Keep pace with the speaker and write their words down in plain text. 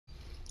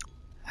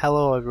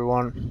Hello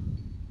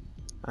everyone,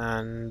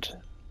 and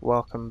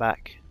welcome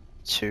back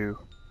to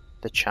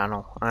the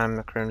channel. I'm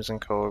the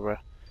Crimson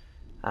Cobra,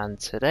 and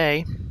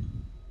today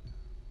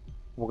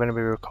we're going to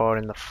be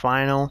recording the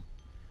final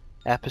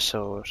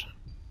episode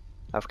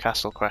of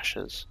Castle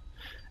Crashers.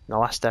 In the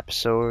last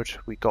episode,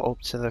 we got up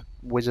to the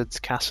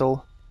wizard's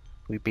castle,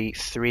 we beat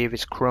 3 of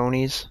his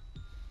cronies,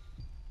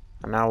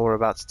 and now we're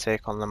about to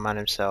take on the man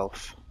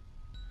himself.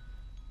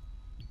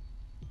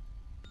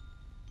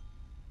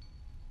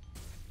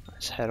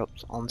 Let's head up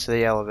onto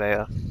the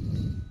elevator.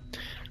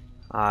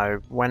 I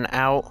went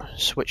out,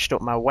 switched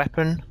up my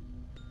weapon,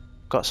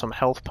 got some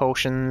health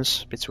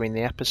potions between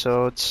the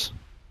episodes,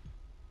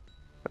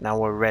 but now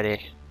we're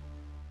ready.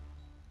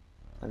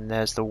 And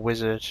there's the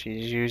wizard.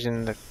 He's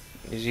using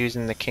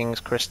the King's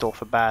Crystal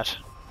for bad.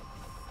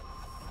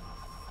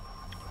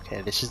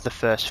 Okay, this is the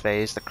first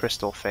phase, the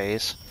crystal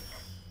phase.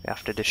 We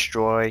have to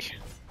destroy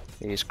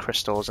these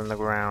crystals in the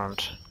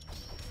ground.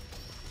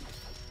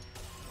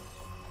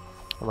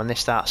 And when they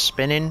start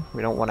spinning,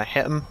 we don't want to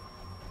hit them,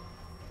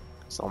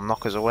 so they'll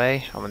knock us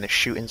away. And when they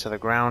shoot into the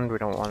ground, we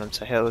don't want them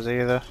to hit us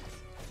either,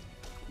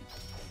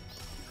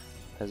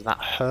 because that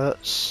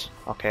hurts.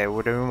 Okay,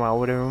 we're doing well,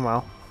 we're doing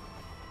well.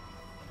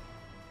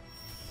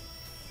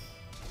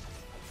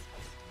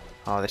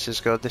 Oh, this is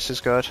good, this is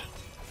good.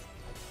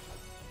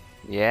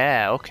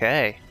 Yeah,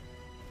 okay.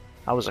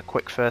 That was a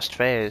quick first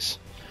phase.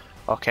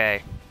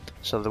 Okay,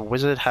 so the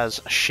wizard has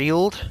a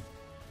shield,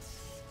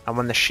 and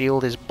when the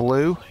shield is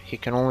blue, he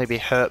can only be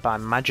hurt by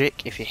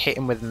magic. If you hit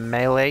him with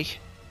melee,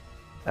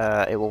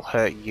 it will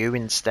hurt you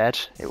instead.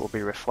 It will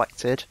be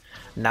reflected.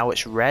 Now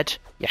it's red,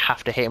 you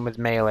have to hit him with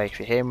melee. If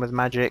you hit him with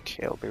magic,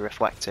 it will be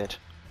reflected.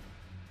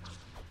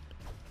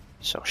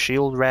 So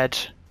shield red,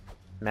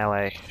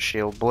 melee,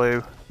 shield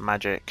blue,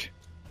 magic.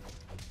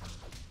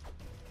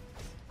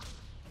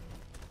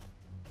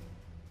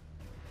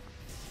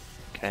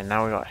 Okay,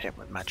 now we got hit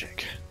with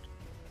magic.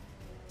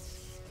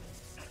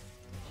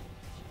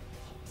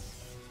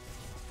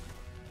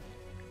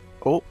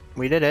 Oh,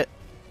 we did it.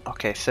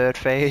 Okay, third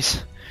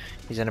phase.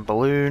 He's in a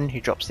balloon, he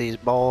drops these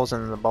balls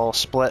and the balls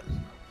split.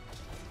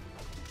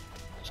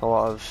 There's a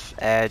lot of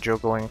air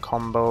juggling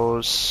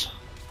combos.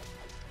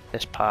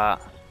 This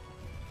part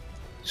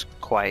is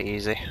quite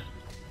easy.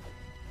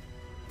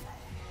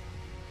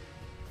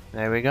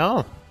 There we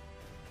go.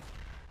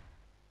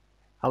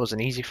 That was an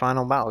easy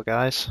final battle,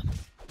 guys.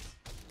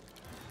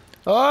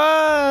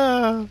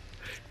 Ah!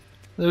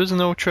 There was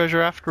no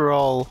treasure after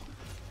all.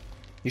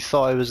 You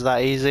thought it was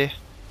that easy?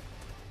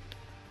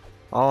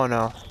 Oh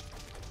no.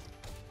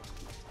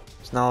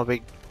 It's now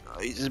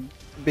he's a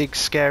big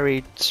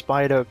scary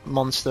spider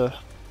monster.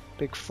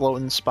 Big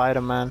floating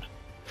Spider-Man.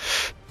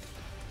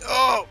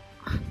 Oh!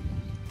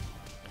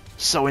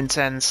 So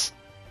intense.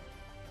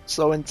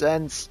 So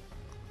intense.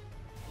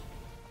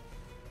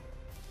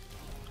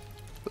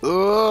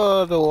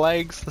 Oh, the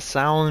legs, the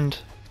sound.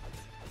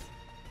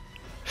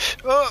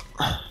 Oh!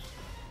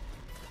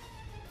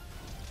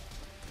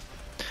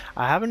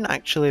 I haven't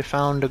actually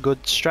found a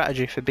good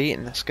strategy for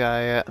beating this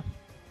guy yet.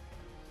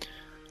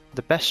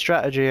 The best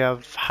strategy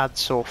I've had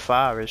so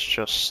far is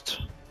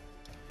just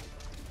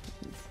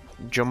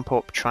jump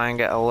up, try and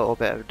get a little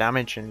bit of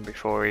damage in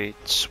before he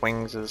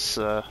swings his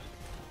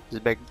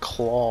big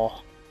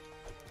claw.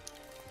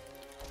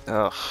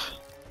 Ugh.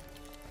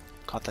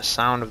 God, the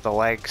sound of the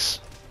legs.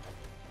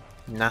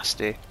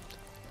 Nasty.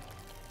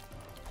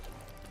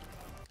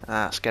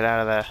 Ah, let's get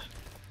out of there.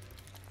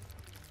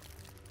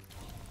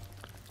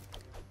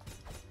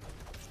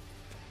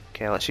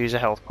 Okay, let's use a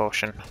health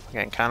potion. I'm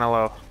getting kinda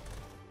low.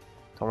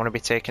 Don't want to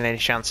be taking any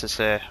chances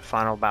here.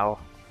 Final battle.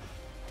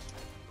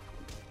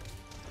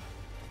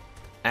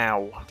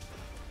 Ow.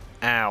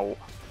 Ow.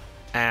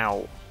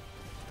 Ow.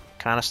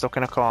 Kinda stuck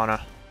in a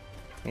corner.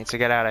 Need to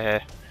get out of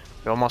here.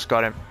 We almost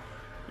got him.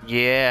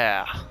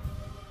 Yeah.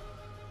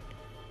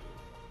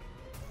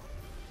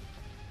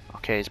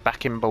 Okay, he's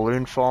back in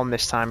balloon form.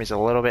 This time he's a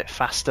little bit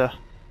faster.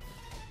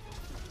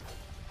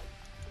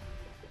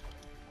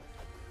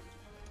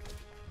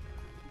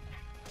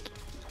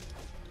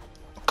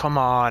 Come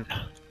on.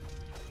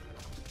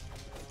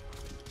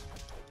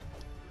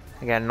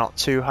 Again, not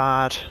too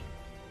hard.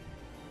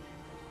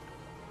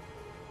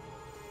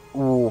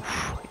 Ooh,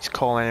 he's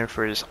calling in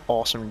for his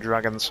awesome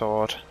dragon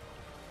sword.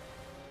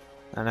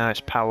 And now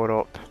it's powered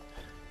up.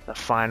 The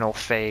final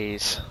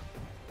phase.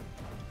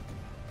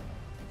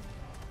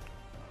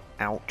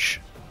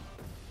 Ouch.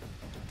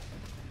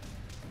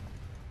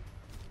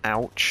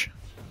 Ouch.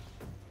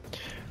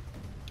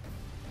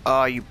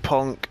 Oh, you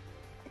punk.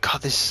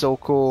 God, this is so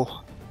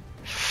cool.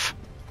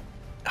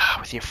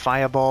 With your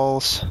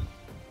fireballs.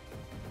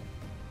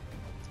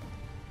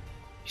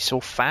 He's so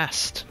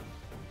fast.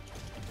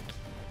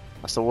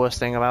 That's the worst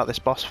thing about this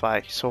boss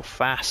fight. He's so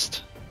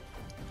fast.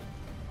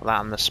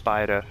 That and the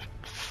spider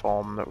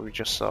form that we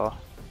just saw.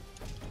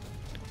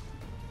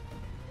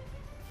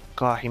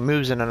 God, he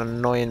moves in an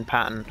annoying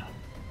pattern.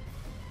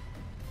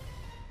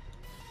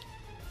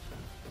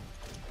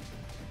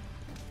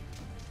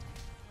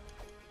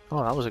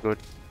 Oh, that was a good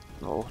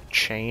little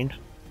chain.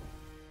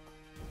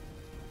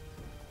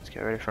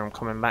 get ready for him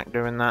coming back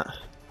doing that.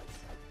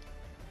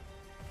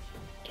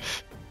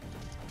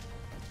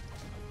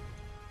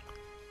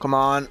 Come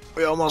on,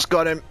 we almost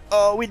got him.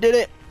 Oh, we did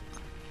it!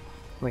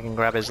 We can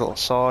grab his little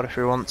sword if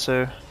we want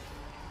to.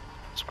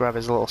 Let's grab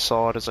his little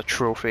sword as a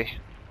trophy.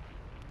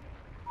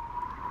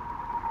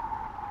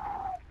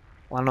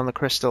 Land on the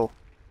crystal.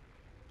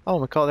 Oh,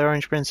 we caught the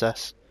orange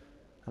princess.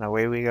 And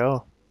away we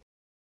go.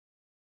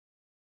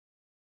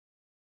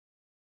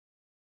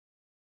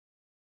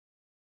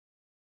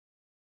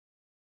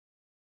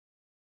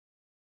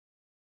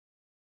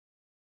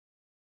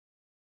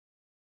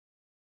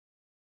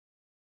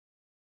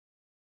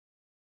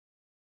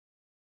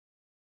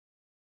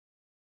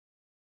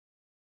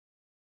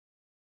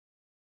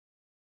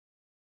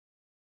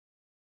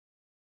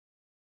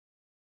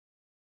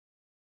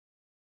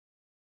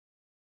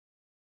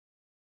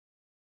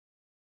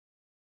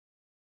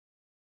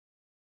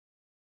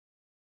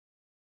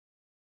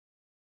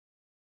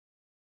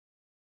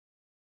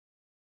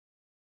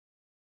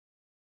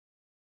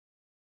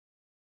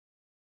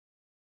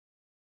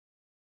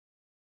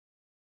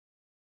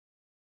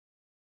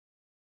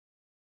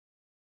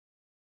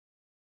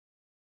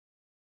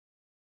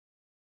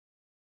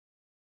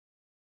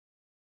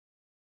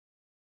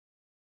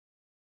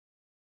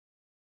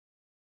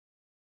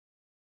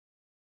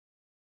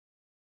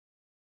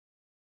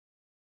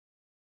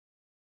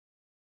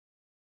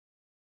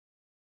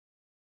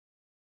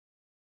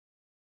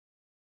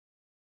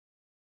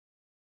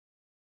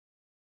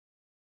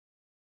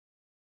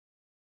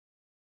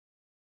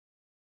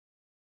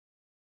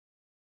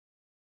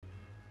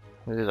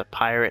 There's a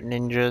pirate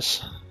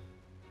ninjas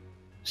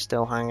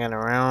still hanging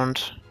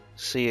around.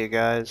 See you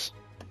guys.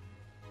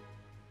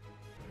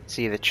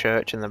 See the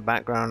church in the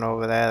background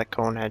over there, the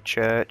Conehead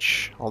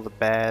Church, all the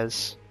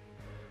bears.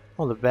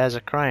 All the bears are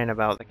crying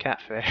about the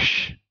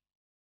catfish.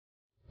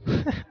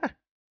 I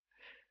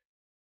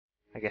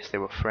guess they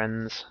were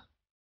friends.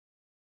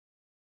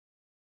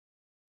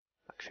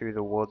 Back through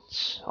the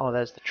woods. Oh,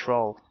 there's the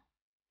troll.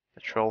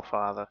 The troll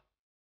father.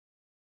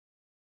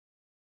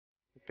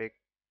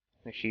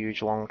 A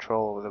huge long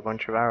troll with a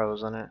bunch of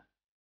arrows on it.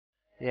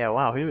 Yeah,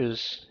 wow, he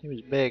was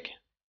big.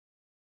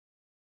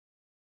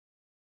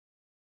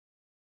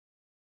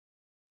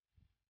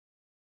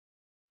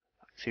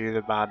 Through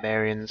the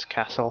barbarian's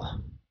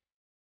castle.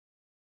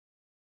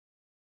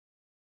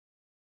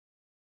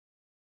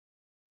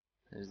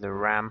 There's the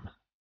ram.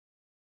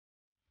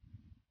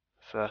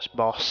 First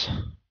boss.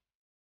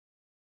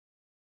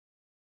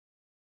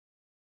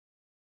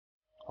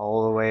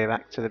 All the way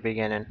back to the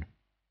beginning.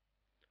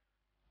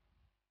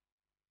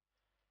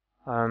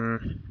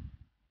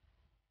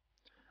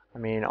 I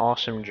mean,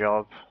 awesome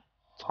job,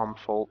 Tom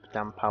Fulp,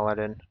 Dan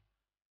Paladin,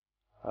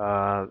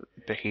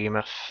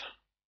 Behemoth.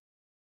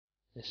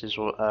 This is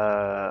what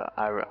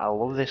I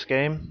love this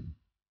game.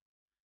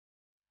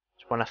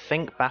 When I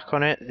think back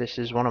on it, this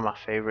is one of my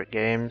favourite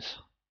games.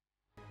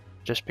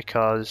 Just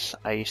because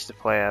I used to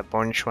play a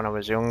bunch when I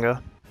was younger,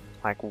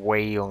 like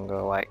way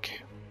younger.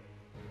 Like,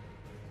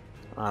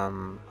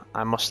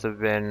 I must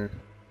have been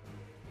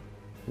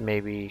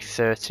maybe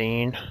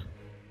 13.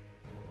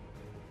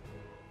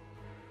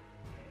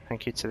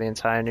 Thank you to the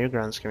entire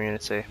Newgrounds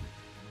community.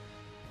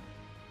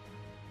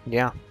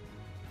 Yeah.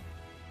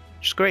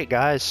 Just great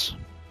guys.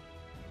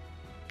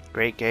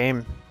 Great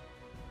game.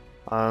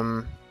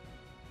 I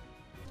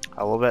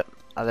love it.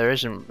 There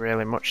isn't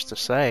really much to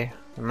say.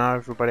 And now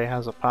everybody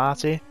has a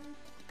party.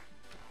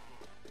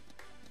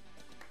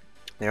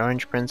 The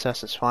Orange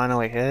Princess is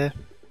finally here.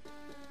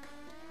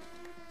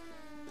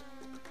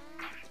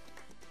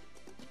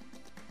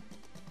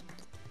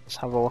 Let's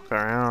have a look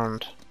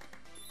around.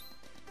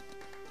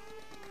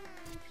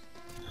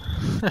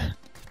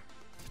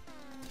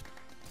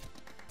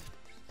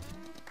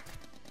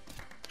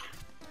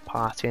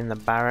 Party in the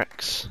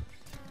barracks.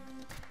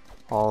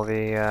 All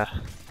the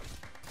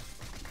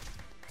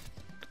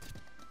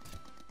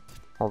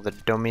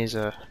dummies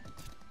are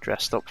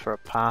dressed up for a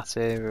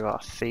party. We've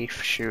got a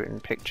thief shooting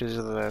pictures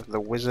of the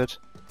wizard.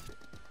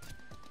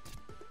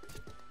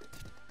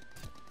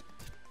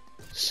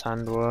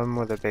 Sandworm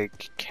with a big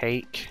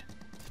cake.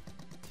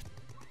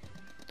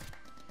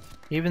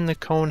 Even the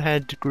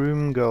Conehead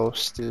Groom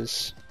Ghost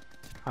is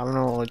having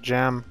a little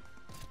jam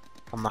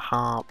on the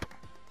harp.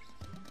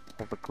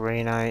 All the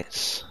Grey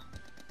Knights.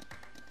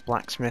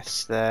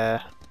 Blacksmith's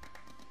there.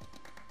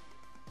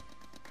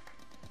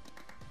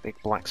 Big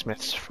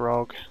blacksmith's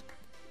frog.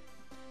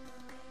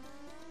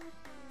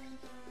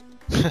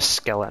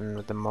 Skeleton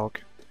with the mug.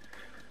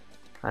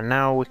 And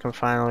now we can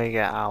finally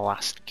get our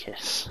last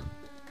kiss.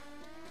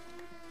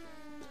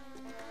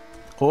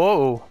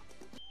 Whoa!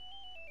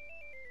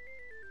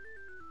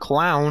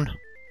 Clown!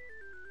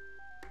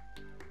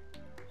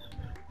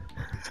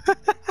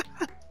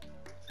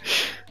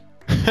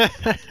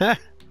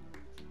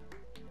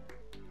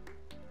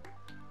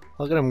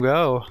 Look at him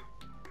go.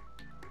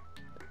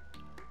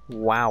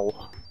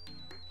 Wow.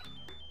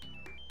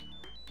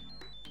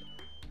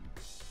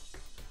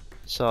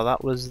 So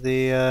that was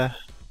the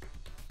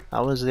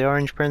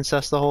Orange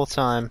Princess the whole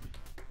time.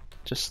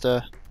 Just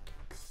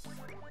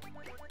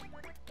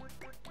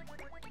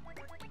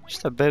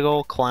Just a big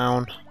old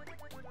clown.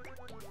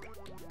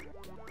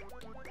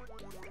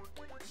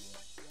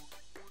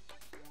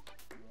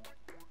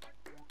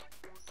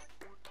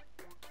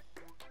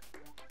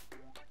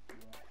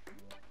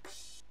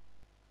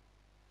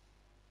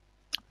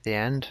 The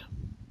end.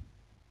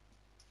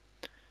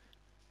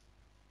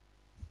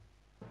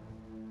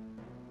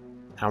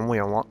 And we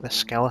unlock the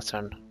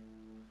skeleton.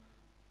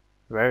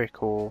 Very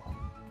cool.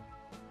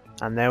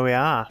 And there we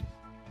are.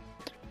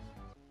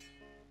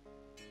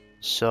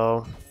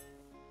 So,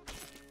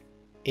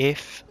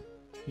 if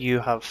you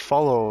have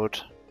followed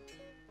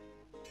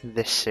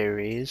this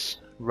series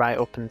right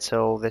up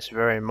until this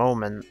very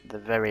moment, the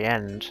very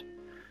end,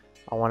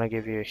 I want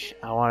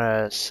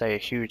to say a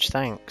huge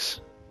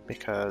thanks,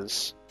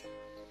 because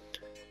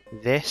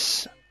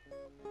this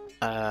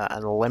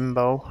and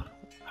Limbo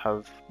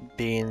have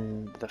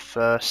been the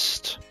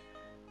first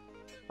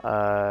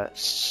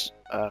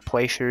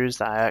playthroughs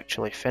that I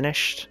actually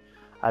finished.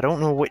 I don't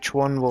know which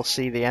one we'll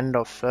see the end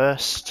of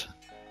first,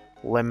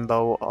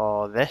 Limbo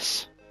or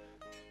this,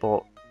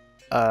 but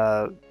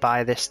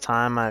by this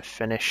time I've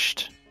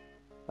finished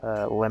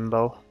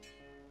Limbo,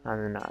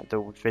 and the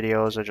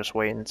videos are just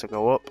waiting to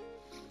go up.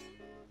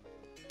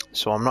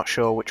 So I'm not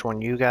sure which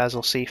one you guys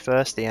will see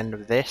first, the end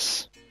of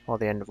this or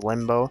the end of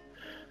Limbo,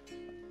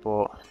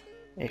 but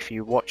if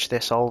you watch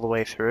this all the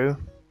way through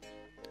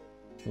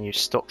and you've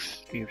stuck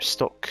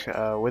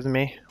with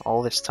me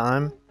all this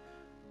time,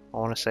 I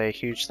want to say a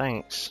huge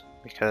thanks,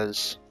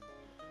 because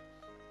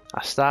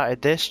I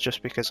started this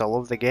just because I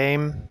love the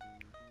game.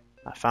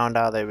 I found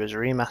out that it was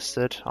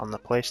remastered on the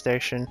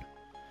PlayStation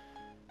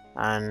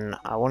and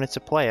I wanted to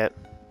play it,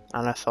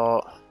 and I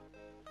thought,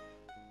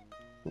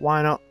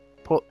 why not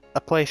put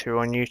a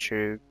playthrough on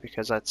YouTube,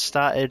 because I'd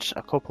started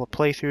a couple of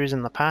playthroughs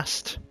in the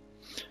past.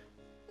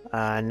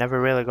 I never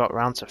really got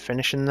around to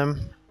finishing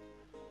them,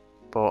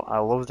 but I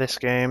love this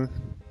game.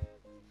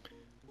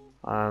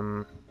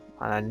 And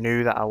I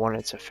knew that I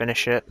wanted to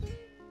finish it.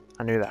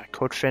 I knew that I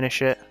could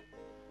finish it.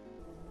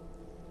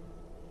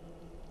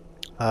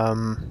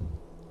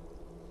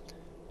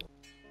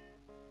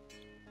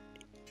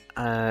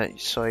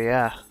 So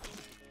yeah,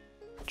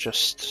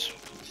 just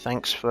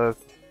thanks for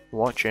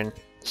watching.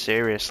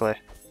 Seriously,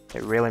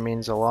 it really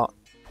means a lot.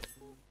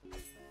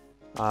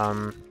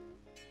 But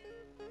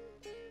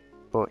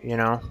you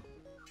know,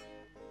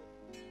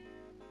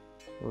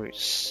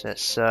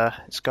 it's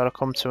got to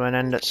come to an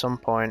end at some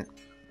point,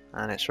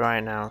 and it's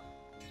right now.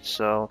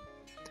 So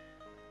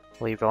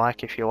leave a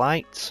like if you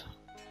liked,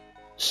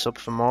 sub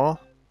for more,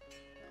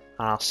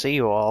 and I'll see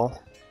you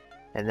all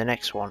in the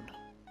next one.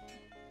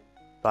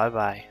 Bye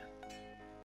bye.